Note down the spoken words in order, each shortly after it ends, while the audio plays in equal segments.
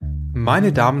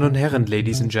Meine Damen und Herren,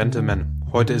 Ladies and Gentlemen,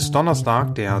 heute ist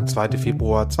Donnerstag, der 2.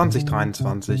 Februar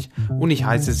 2023 und ich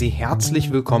heiße Sie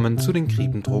herzlich willkommen zu den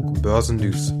Griepentrog Börsen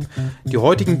News. Die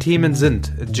heutigen Themen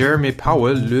sind: Jerome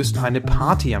Powell löst eine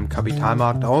Party am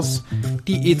Kapitalmarkt aus,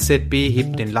 die EZB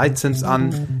hebt den Leitzins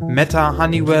an, Meta,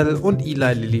 Honeywell und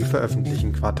Eli Lilly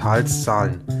veröffentlichen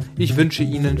Quartalszahlen. Ich wünsche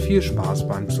Ihnen viel Spaß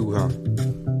beim Zuhören.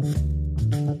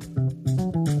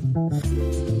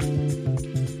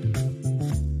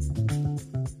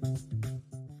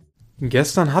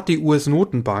 Gestern hat die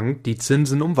US-Notenbank die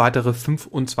Zinsen um weitere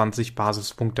 25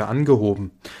 Basispunkte angehoben.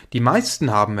 Die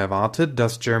meisten haben erwartet,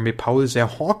 dass Jerome Powell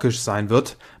sehr hawkisch sein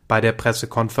wird bei der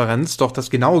Pressekonferenz, doch das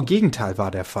genaue Gegenteil war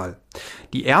der Fall.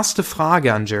 Die erste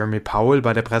Frage an Jerome Powell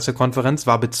bei der Pressekonferenz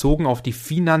war bezogen auf die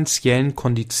finanziellen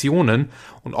Konditionen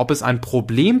und ob es ein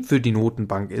Problem für die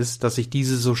Notenbank ist, dass sich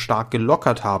diese so stark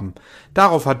gelockert haben.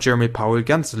 Darauf hat Jerome Powell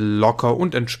ganz locker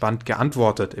und entspannt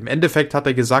geantwortet. Im Endeffekt hat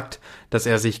er gesagt, dass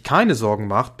er sich keine Sorgen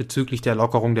macht bezüglich der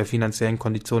Lockerung der finanziellen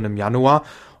Konditionen im Januar,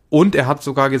 und er hat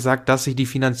sogar gesagt, dass sich die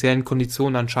finanziellen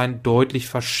Konditionen anscheinend deutlich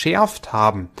verschärft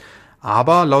haben.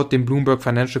 Aber laut dem Bloomberg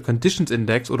Financial Conditions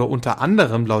Index oder unter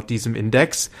anderem laut diesem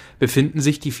Index befinden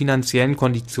sich die finanziellen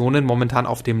Konditionen momentan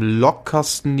auf dem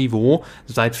lockersten Niveau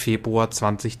seit Februar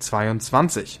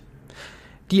 2022.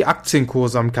 Die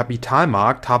Aktienkurse am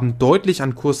Kapitalmarkt haben deutlich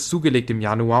an Kurs zugelegt im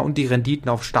Januar und die Renditen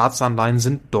auf Staatsanleihen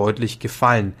sind deutlich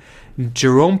gefallen.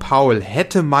 Jerome Powell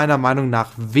hätte meiner Meinung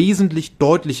nach wesentlich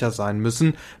deutlicher sein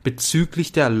müssen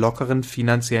bezüglich der lockeren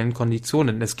finanziellen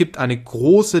Konditionen. Es gibt eine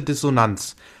große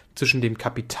Dissonanz zwischen dem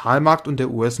Kapitalmarkt und der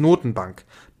US-Notenbank.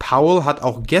 Powell hat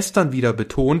auch gestern wieder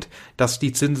betont, dass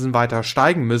die Zinsen weiter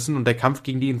steigen müssen und der Kampf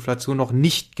gegen die Inflation noch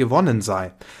nicht gewonnen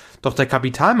sei. Doch der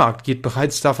Kapitalmarkt geht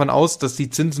bereits davon aus, dass die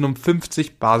Zinsen um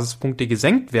 50 Basispunkte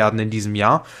gesenkt werden in diesem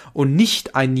Jahr und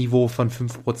nicht ein Niveau von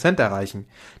 5% erreichen.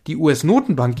 Die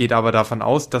US-Notenbank geht aber davon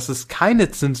aus, dass es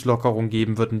keine Zinslockerung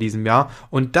geben wird in diesem Jahr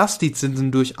und dass die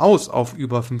Zinsen durchaus auf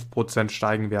über 5%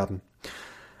 steigen werden.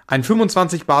 Ein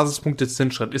 25 Basispunkte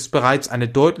Zinsschritt ist bereits eine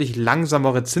deutlich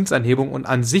langsamere Zinsanhebung und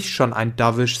an sich schon ein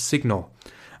dovish Signal.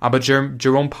 Aber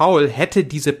Jerome Powell hätte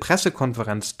diese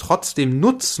Pressekonferenz trotzdem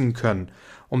nutzen können,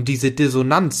 um diese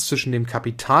Dissonanz zwischen dem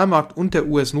Kapitalmarkt und der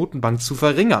US-Notenbank zu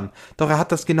verringern. Doch er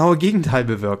hat das genaue Gegenteil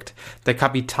bewirkt. Der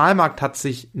Kapitalmarkt hat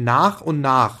sich nach und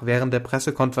nach während der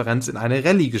Pressekonferenz in eine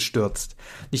Rallye gestürzt.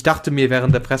 Ich dachte mir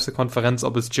während der Pressekonferenz,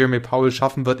 ob es Jerome Powell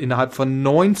schaffen wird, innerhalb von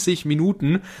 90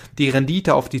 Minuten die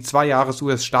Rendite auf die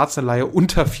 2-Jahres-US-Staatsanleihe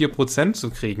unter 4% zu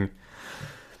kriegen.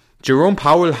 Jerome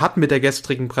Powell hat mit der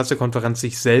gestrigen Pressekonferenz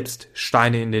sich selbst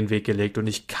Steine in den Weg gelegt und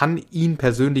ich kann ihn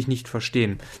persönlich nicht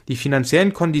verstehen. Die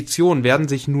finanziellen Konditionen werden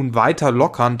sich nun weiter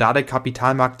lockern, da der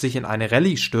Kapitalmarkt sich in eine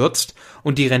Rallye stürzt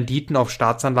und die Renditen auf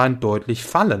Staatsanleihen deutlich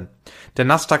fallen. Der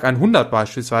Nasdaq 100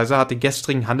 beispielsweise hat den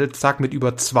gestrigen Handelstag mit über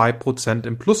 2%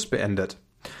 im Plus beendet.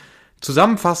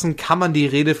 Zusammenfassen kann man die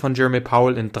Rede von Jerome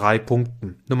Powell in 3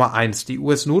 Punkten. Nummer 1. Die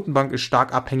US-Notenbank ist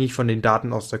stark abhängig von den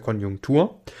Daten aus der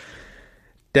Konjunktur.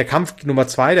 Nummer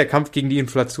 2, der Kampf gegen die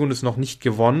Inflation ist noch nicht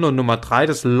gewonnen. Und Nummer 3,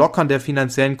 das Lockern der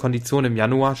finanziellen Konditionen im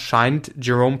Januar scheint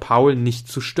Jerome Powell nicht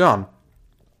zu stören.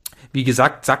 Wie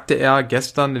gesagt, sagte er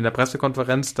gestern in der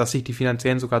Pressekonferenz, dass sich die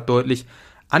finanziellen sogar deutlich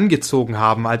angezogen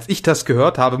haben. Als ich das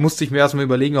gehört habe, musste ich mir erstmal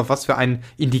überlegen, auf was für einen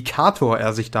Indikator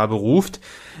er sich da beruft.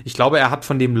 Ich glaube, er hat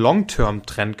von dem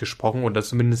Long-Term-Trend gesprochen oder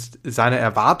zumindest seine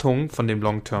Erwartungen von dem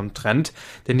Long-Term-Trend.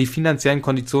 Denn die finanziellen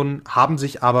Konditionen haben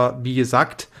sich aber, wie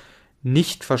gesagt,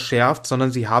 nicht verschärft,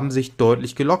 sondern sie haben sich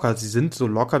deutlich gelockert. Sie sind so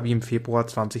locker wie im Februar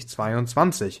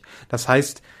 2022. Das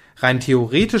heißt, rein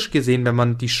theoretisch gesehen, wenn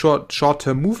man die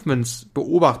Short-Term-Movements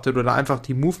beobachtet oder einfach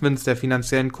die Movements der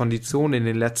finanziellen Konditionen in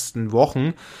den letzten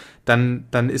Wochen, dann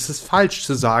ist es falsch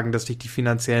zu sagen, dass sich die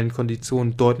finanziellen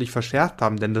Konditionen deutlich verschärft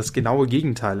haben, denn das genaue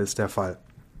Gegenteil ist der Fall.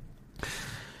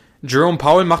 Jerome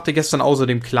Powell machte gestern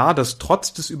außerdem klar, dass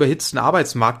trotz des überhitzten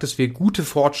Arbeitsmarktes wir gute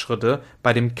Fortschritte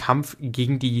bei dem Kampf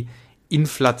gegen die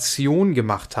Inflation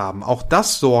gemacht haben. Auch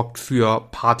das sorgt für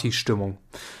Partystimmung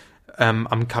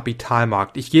am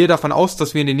Kapitalmarkt. Ich gehe davon aus,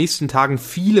 dass wir in den nächsten Tagen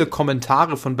viele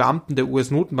Kommentare von Beamten der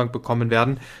US-Notenbank bekommen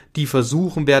werden, die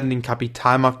versuchen werden, den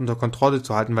Kapitalmarkt unter Kontrolle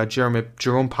zu halten, weil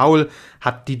Jerome Powell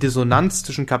hat die Dissonanz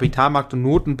zwischen Kapitalmarkt und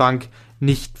Notenbank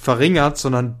nicht verringert,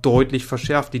 sondern deutlich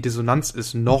verschärft. Die Dissonanz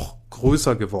ist noch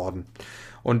größer geworden.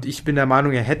 Und ich bin der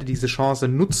Meinung, er hätte diese Chance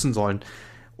nutzen sollen,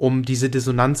 um diese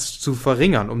Dissonanz zu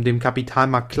verringern, um dem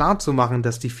Kapitalmarkt klarzumachen,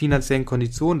 dass die finanziellen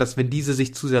Konditionen, dass wenn diese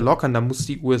sich zu sehr lockern, dann muss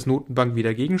die US-Notenbank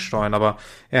wieder gegensteuern. Aber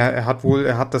er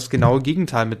hat das genaue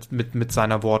Gegenteil mit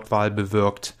seiner Wortwahl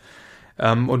bewirkt.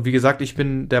 Und wie gesagt, ich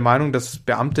bin der Meinung, dass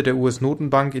Beamte der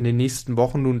US-Notenbank in den nächsten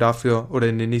Wochen nun dafür oder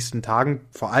in den nächsten Tagen,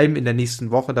 vor allem in der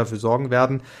nächsten Woche dafür sorgen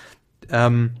werden,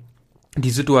 die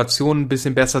Situation ein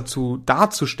bisschen besser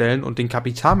darzustellen und den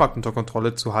Kapitalmarkt unter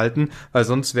Kontrolle zu halten, weil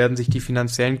sonst werden sich die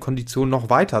finanziellen Konditionen noch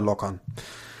weiter lockern.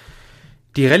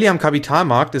 Die Rallye am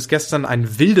Kapitalmarkt ist gestern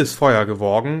ein wildes Feuer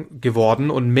geworden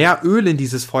und mehr Öl in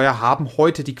dieses Feuer haben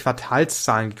heute die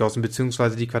Quartalszahlen gegossen,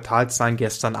 beziehungsweise die Quartalszahlen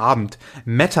gestern Abend.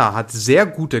 Meta hat sehr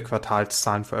gute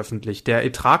Quartalszahlen veröffentlicht. Der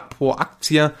Ertrag pro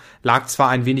Aktie lag zwar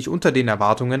ein wenig unter den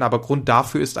Erwartungen, aber Grund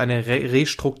dafür ist eine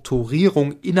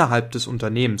Restrukturierung innerhalb des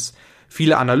Unternehmens.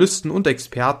 Viele Analysten und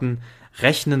Experten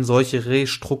rechnen solche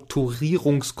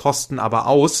Restrukturierungskosten aber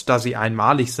aus, da sie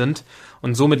einmalig sind,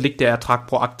 und somit liegt der Ertrag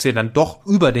pro Aktie dann doch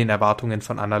über den Erwartungen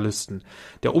von Analysten.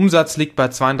 Der Umsatz liegt bei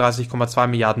 32,2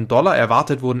 Milliarden Dollar,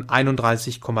 erwartet wurden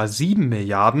 31,7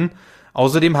 Milliarden.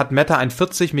 Außerdem hat Meta ein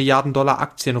 40 Milliarden Dollar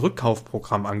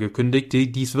Aktienrückkaufprogramm angekündigt.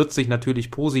 Dies wird sich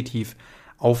natürlich positiv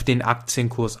auf den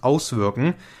Aktienkurs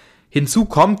auswirken. Hinzu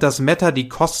kommt, dass Meta die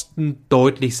Kosten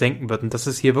deutlich senken wird. Und das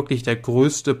ist hier wirklich der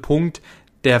größte Punkt,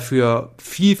 der für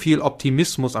viel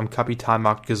Optimismus am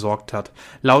Kapitalmarkt gesorgt hat.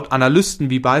 Laut Analysten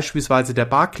wie beispielsweise der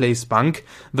Barclays Bank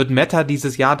wird Meta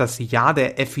dieses Jahr das Jahr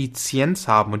der Effizienz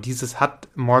haben und dieses hat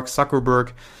Mark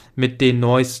Zuckerberg mit den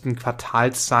neuesten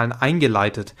Quartalszahlen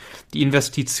eingeleitet. Die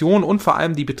Investitionen und vor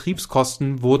allem die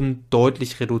Betriebskosten wurden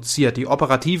deutlich reduziert. Die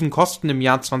operativen Kosten im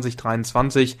Jahr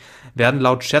 2023 werden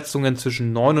laut Schätzungen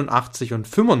zwischen 89 und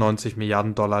 95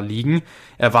 Milliarden Dollar liegen.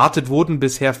 Erwartet wurden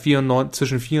bisher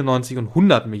zwischen 94 und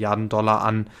 100 Milliarden Dollar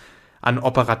an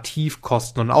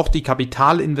Operativkosten und auch die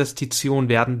Kapitalinvestitionen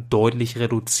werden deutlich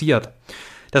reduziert.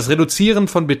 Das Reduzieren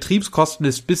von Betriebskosten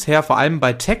ist bisher vor allem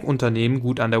bei Tech-Unternehmen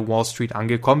gut an der Wall Street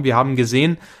angekommen. Wir haben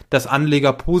gesehen, dass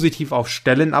Anleger positiv auf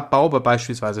Stellenabbau bei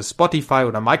beispielsweise Spotify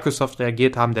oder Microsoft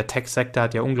reagiert haben. Der Tech-Sektor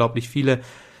hat ja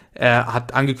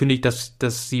hat angekündigt,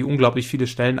 dass sie unglaublich viele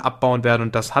Stellen abbauen werden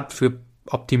und das hat für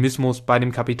Optimismus bei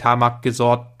dem Kapitalmarkt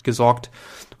gesorgt.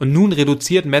 Und nun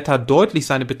reduziert Meta deutlich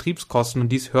seine Betriebskosten und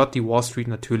dies hört die Wall Street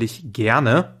natürlich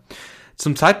gerne.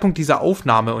 Zum Zeitpunkt dieser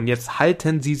Aufnahme, und jetzt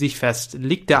halten Sie sich fest,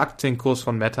 liegt der Aktienkurs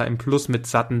von Meta im Plus mit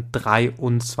satten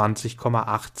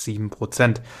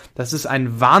 23,87%. Das ist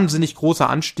ein wahnsinnig großer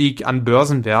Anstieg an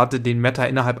Börsenwerte, den Meta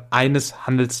innerhalb eines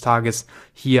Handelstages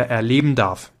hier erleben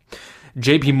darf.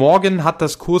 JP Morgan hat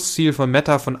das Kursziel von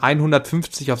Meta von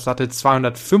 150 auf satte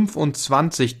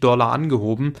 225 Dollar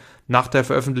angehoben nach der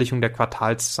Veröffentlichung der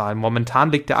Quartalszahlen.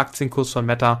 Momentan liegt der Aktienkurs von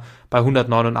Meta bei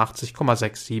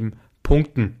 189,67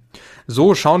 Punkten.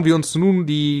 So, schauen wir uns nun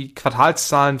die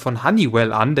Quartalszahlen von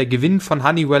Honeywell an. Der Gewinn von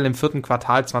Honeywell im vierten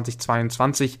Quartal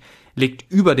 2022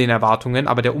 liegt über den Erwartungen,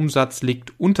 aber der Umsatz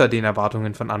liegt unter den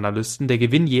Erwartungen von Analysten. Der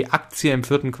Gewinn je Aktie im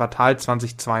vierten Quartal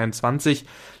 2022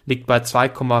 liegt bei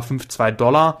 2,52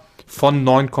 Dollar von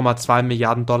 9,2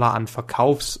 Milliarden Dollar an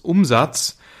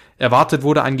Verkaufsumsatz. Erwartet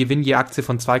wurde ein Gewinn je Aktie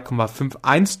von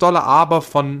 2,51 Dollar, aber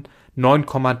von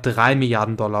 9,3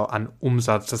 Milliarden Dollar an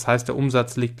Umsatz. Das heißt, der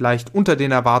Umsatz liegt leicht unter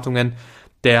den Erwartungen,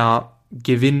 der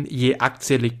Gewinn je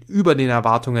Aktie liegt über den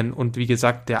Erwartungen und wie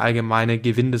gesagt, der allgemeine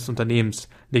Gewinn des Unternehmens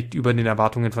liegt über den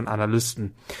Erwartungen von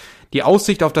Analysten. Die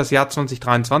Aussicht auf das Jahr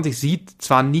 2023 sieht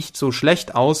zwar nicht so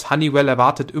schlecht aus, Honeywell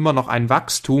erwartet immer noch ein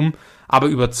Wachstum, aber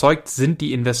überzeugt sind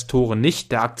die Investoren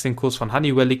nicht. Der Aktienkurs von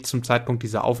Honeywell liegt zum Zeitpunkt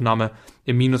dieser Aufnahme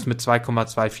im Minus mit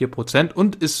 2,24%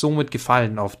 und ist somit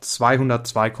gefallen auf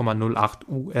 202,08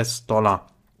 US-Dollar.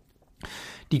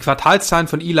 Die Quartalszahlen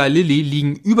von Eli Lilly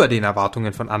liegen über den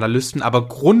Erwartungen von Analysten, aber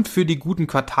Grund für die guten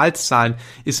Quartalszahlen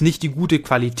ist nicht die gute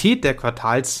Qualität der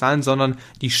Quartalszahlen, sondern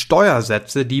die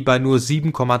Steuersätze, die bei nur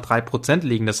 7,3%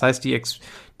 liegen. Das heißt, die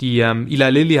Eli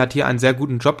Lilly hat hier einen sehr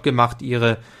guten Job gemacht,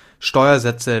 ihre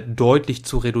Steuersätze deutlich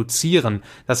zu reduzieren.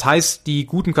 Das heißt, die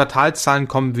guten Quartalszahlen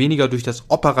kommen weniger durch das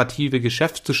operative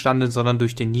Geschäft zustande, sondern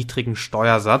durch den niedrigen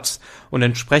Steuersatz. Und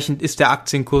entsprechend ist der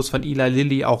Aktienkurs von Eli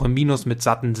Lilly auch im Minus mit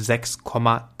satten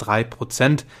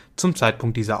 6,3% zum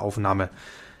Zeitpunkt dieser Aufnahme.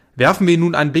 Werfen wir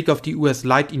nun einen Blick auf die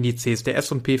US-Leitindizes. Der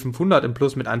S&P 500 im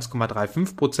Plus mit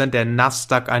 1,35%, der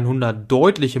Nasdaq 100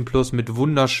 deutlich im Plus mit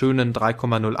wunderschönen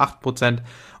 3,08%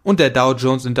 und der Dow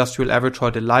Jones Industrial Average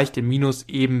heute leicht im Minus,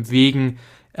 eben wegen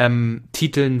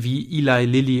Titeln wie Eli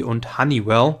Lilly und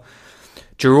Honeywell.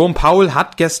 Jerome Powell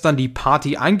hat gestern die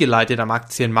Party eingeleitet am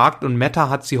Aktienmarkt und Meta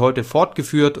hat sie heute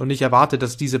fortgeführt und ich erwarte,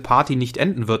 dass diese Party nicht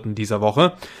enden wird in dieser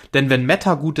Woche. Denn wenn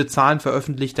Meta gute Zahlen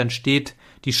veröffentlicht, dann steht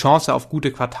die Chance auf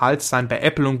gute Quartalszahlen bei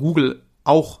Apple und Google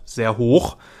auch sehr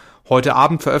hoch. Heute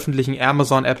Abend veröffentlichen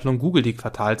Amazon, Apple und Google die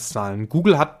Quartalszahlen.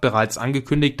 Google hat bereits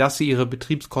angekündigt, dass sie ihre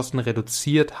Betriebskosten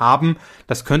reduziert haben.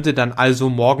 Das könnte dann also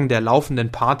morgen der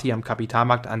laufenden Party am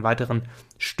Kapitalmarkt einen weiteren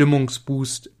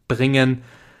Stimmungsboost bringen,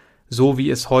 so wie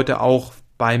es heute auch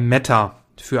bei Meta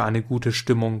für eine gute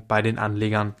Stimmung bei den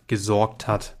Anlegern gesorgt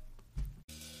hat.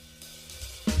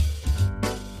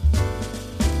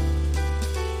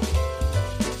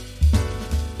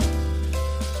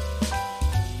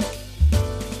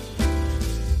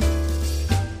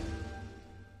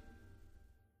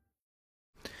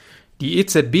 Die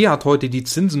EZB hat heute die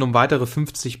Zinsen um weitere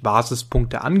 50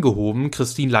 Basispunkte angehoben.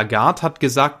 Christine Lagarde hat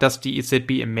gesagt, dass die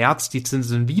EZB im März die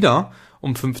Zinsen wieder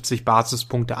um 50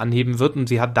 Basispunkte anheben wird, und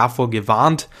sie hat davor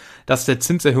gewarnt, dass der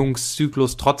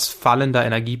Zinserhöhungszyklus trotz fallender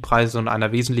Energiepreise und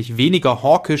einer wesentlich weniger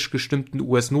hawkisch gestimmten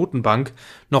US-Notenbank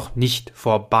noch nicht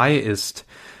vorbei ist.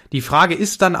 Die Frage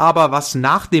ist dann aber, was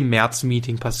nach dem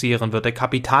März-Meeting passieren wird. Der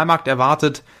Kapitalmarkt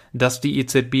erwartet, dass die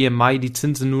EZB im Mai die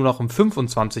Zinsen nur noch um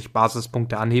 25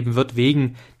 Basispunkte anheben wird,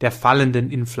 wegen der fallenden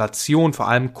Inflation, vor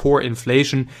allem Core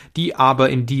Inflation, die aber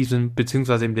in diesem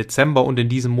bzw. im Dezember und in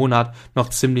diesem Monat noch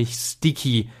ziemlich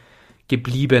sticky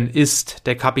geblieben ist.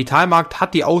 Der Kapitalmarkt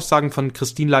hat die Aussagen von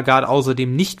Christine Lagarde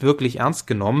außerdem nicht wirklich ernst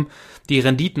genommen. Die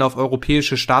Renditen auf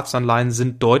europäische Staatsanleihen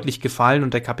sind deutlich gefallen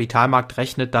und der Kapitalmarkt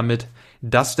rechnet damit,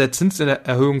 dass der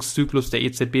Zinserhöhungszyklus der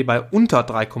EZB bei unter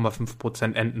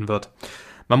 3,5% enden wird.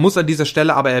 Man muss an dieser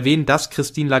Stelle aber erwähnen, dass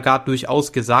Christine Lagarde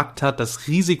durchaus gesagt hat, das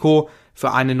Risiko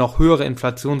für eine noch höhere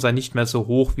Inflation sei nicht mehr so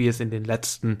hoch, wie es in den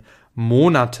letzten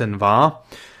Monaten war.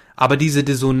 Aber diese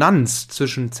Dissonanz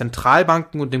zwischen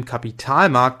Zentralbanken und dem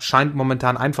Kapitalmarkt scheint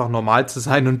momentan einfach normal zu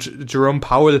sein, und Jerome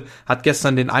Powell hat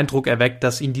gestern den Eindruck erweckt,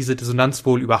 dass ihn diese Dissonanz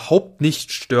wohl überhaupt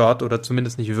nicht stört oder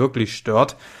zumindest nicht wirklich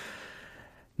stört.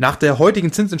 Nach der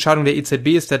heutigen Zinsentscheidung der EZB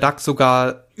ist der DAX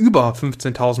sogar über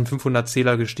 15.500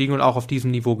 Zähler gestiegen und auch auf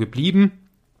diesem Niveau geblieben.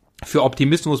 Für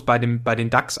Optimismus bei den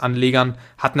DAX-Anlegern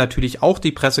hat natürlich auch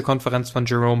die Pressekonferenz von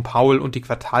Jerome Powell und die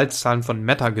Quartalszahlen von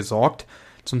Meta gesorgt.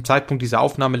 Zum Zeitpunkt dieser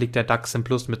Aufnahme liegt der DAX im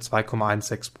Plus mit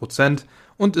 2,16%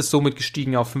 und ist somit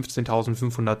gestiegen auf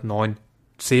 15.509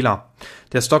 Zähler.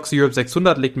 Der Stoxx Europe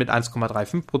 600 liegt mit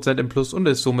 1,35% im Plus und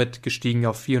ist somit gestiegen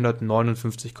auf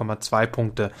 459,2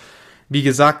 Punkte. Wie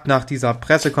gesagt, nach dieser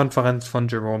Pressekonferenz von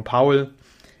Jerome Powell,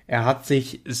 er hat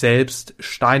sich selbst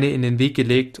Steine in den Weg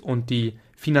gelegt und die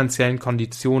finanziellen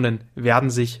Konditionen werden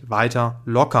sich weiter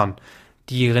lockern.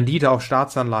 Die Rendite auf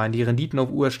Staatsanleihen, die Renditen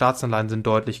auf US-Staatsanleihen sind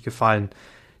deutlich gefallen.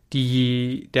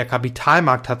 Der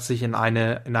Kapitalmarkt hat sich in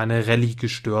eine Rallye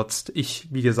gestürzt.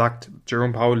 Wie gesagt,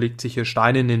 Jerome Powell legt sich hier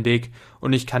Steine in den Weg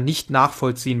und ich kann nicht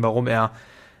nachvollziehen, warum er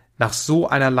nach so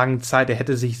einer langen Zeit, er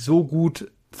hätte sich so gut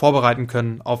vorbereiten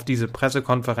können auf diese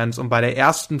Pressekonferenz, und bei der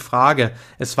ersten Frage,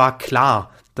 es war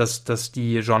klar, dass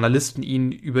die Journalisten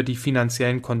ihn über die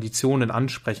finanziellen Konditionen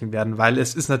ansprechen werden, weil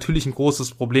es ist natürlich ein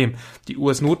großes Problem. Die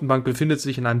US-Notenbank befindet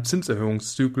sich in einem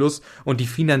Zinserhöhungszyklus und die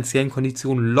finanziellen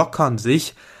Konditionen lockern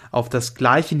sich auf das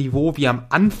gleiche Niveau wie am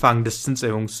Anfang des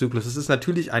Zinserhöhungszyklus. Das ist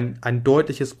natürlich ein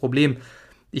deutliches Problem.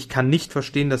 Ich kann nicht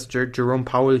verstehen, dass Jerome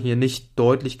Powell hier nicht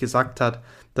deutlich gesagt hat,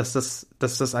 dass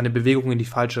das eine Bewegung in die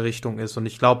falsche Richtung ist. Und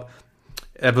ich glaube,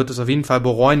 er wird es auf jeden Fall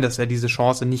bereuen, dass er diese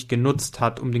Chance nicht genutzt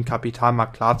hat, um den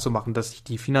Kapitalmarkt klarzumachen, dass sich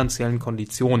die finanziellen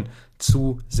Konditionen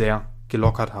zu sehr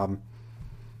gelockert haben.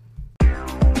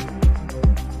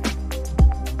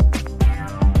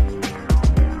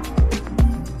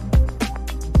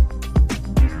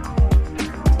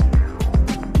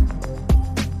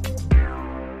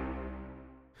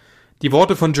 Die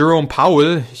Worte von Jerome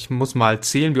Powell, ich muss mal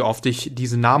zählen, wie oft ich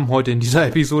diese Namen heute in dieser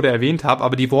Episode erwähnt habe,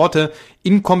 aber die Worte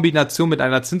in Kombination mit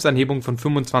einer Zinsanhebung von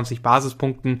 25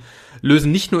 Basispunkten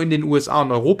lösen nicht nur in den USA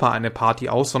und Europa eine Party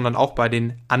aus, sondern auch bei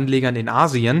den Anlegern in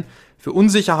Asien. Für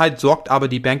Unsicherheit sorgt aber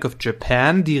die Bank of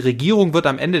Japan. Die Regierung wird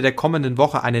am Ende der kommenden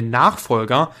Woche einen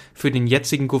Nachfolger für den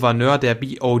jetzigen Gouverneur der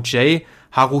BOJ,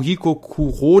 Haruhiko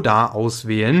Kuroda,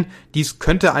 auswählen. Dies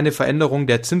könnte eine Veränderung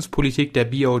der Zinspolitik der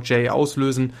BOJ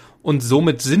auslösen und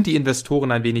somit sind die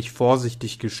Investoren ein wenig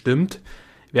vorsichtig gestimmt.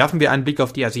 Werfen wir einen Blick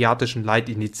auf die asiatischen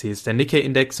Leitindizes. Der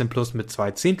Nikkei-Index im Plus mit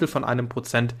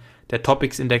 0,2%, der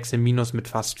Topix-Index im Minus mit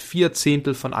fast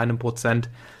 0,4%,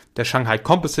 der Shanghai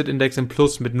Composite-Index im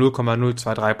Plus mit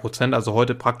 0,023%, also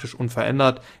heute praktisch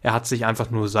unverändert. Er hat sich einfach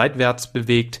nur seitwärts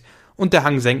bewegt und der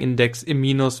Hang Seng-Index im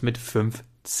Minus mit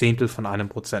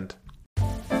 0,05%.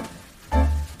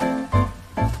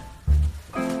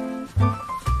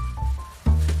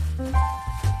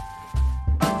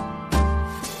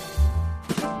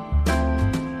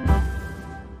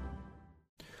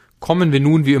 Kommen wir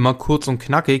nun wie immer kurz und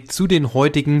knackig zu den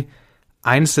heutigen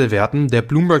Einzelwerten. Der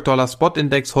Bloomberg Dollar Spot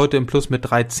Index heute im Plus mit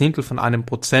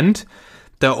 0,03%.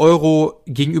 Der Euro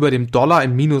gegenüber dem Dollar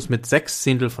im Minus mit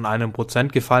 0,06%,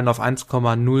 gefallen auf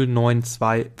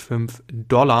 1,0925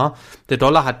 Dollar. Der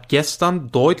Dollar hat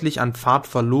gestern deutlich an Fahrt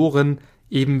verloren,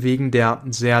 eben wegen der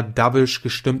sehr dovish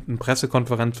gestimmten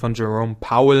Pressekonferenz von Jerome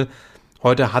Powell.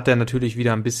 Heute hat er natürlich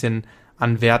wieder ein bisschen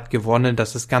an Wert gewonnen.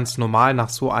 Das ist ganz normal nach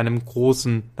so einer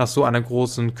großen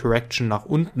Correction nach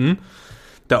unten.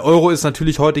 Der Euro ist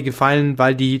natürlich heute gefallen,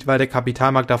 weil der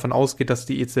Kapitalmarkt davon ausgeht, dass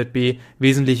die EZB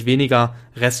wesentlich weniger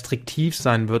restriktiv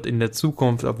sein wird in der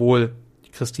Zukunft, obwohl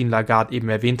Christine Lagarde eben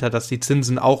erwähnt hat, dass die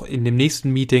Zinsen auch in dem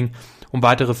nächsten Meeting um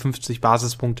weitere 50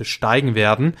 Basispunkte steigen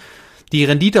werden. Die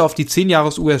Rendite auf die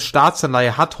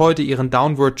 10-Jahres-US-Staatsanleihe hat heute ihren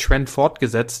Downward-Trend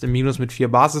fortgesetzt, im Minus mit 4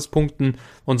 Basispunkten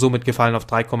und somit gefallen auf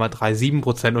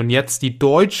 3,37%. Und jetzt die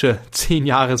deutsche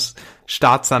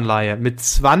 10-Jahres-Staatsanleihe mit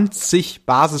 20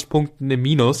 Basispunkten im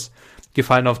Minus,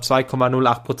 gefallen auf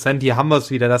 2,08%. Hier haben wir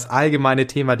es wieder, das allgemeine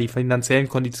Thema, die finanziellen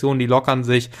Konditionen, die lockern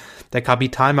sich. Der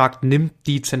Kapitalmarkt nimmt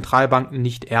die Zentralbanken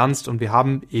nicht ernst und wir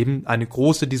haben eben eine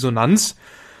große Dissonanz,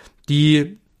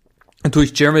 die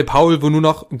durch Jerome Powell wohl nur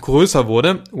noch größer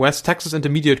wurde. West Texas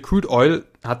Intermediate Crude Oil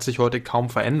hat sich heute kaum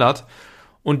verändert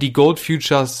und die Gold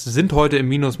Futures sind heute im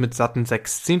Minus mit satten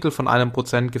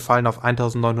 0,06%, gefallen auf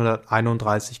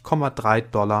 1.931,3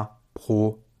 Dollar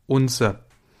pro Unze.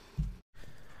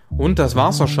 Und das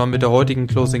war's auch schon mit der heutigen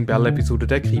Closing Bell Episode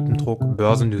der Griepentrog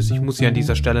Börsen News. Ich muss hier an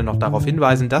dieser Stelle noch darauf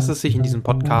hinweisen, dass es sich in diesem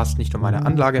Podcast nicht um eine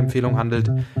Anlageempfehlung handelt.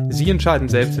 Sie entscheiden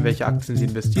selbst, in welche Aktien Sie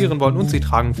investieren wollen und Sie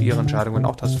tragen für Ihre Entscheidungen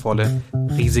auch das volle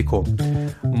Risiko.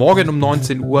 Morgen um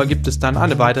 19 Uhr gibt es dann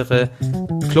eine weitere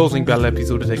Closing Bell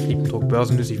Episode der Griepentrog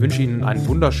Börsen News. Ich wünsche Ihnen einen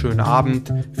wunderschönen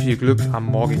Abend, viel Glück am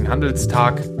morgigen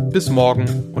Handelstag. Bis morgen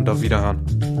und auf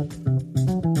Wiederhören.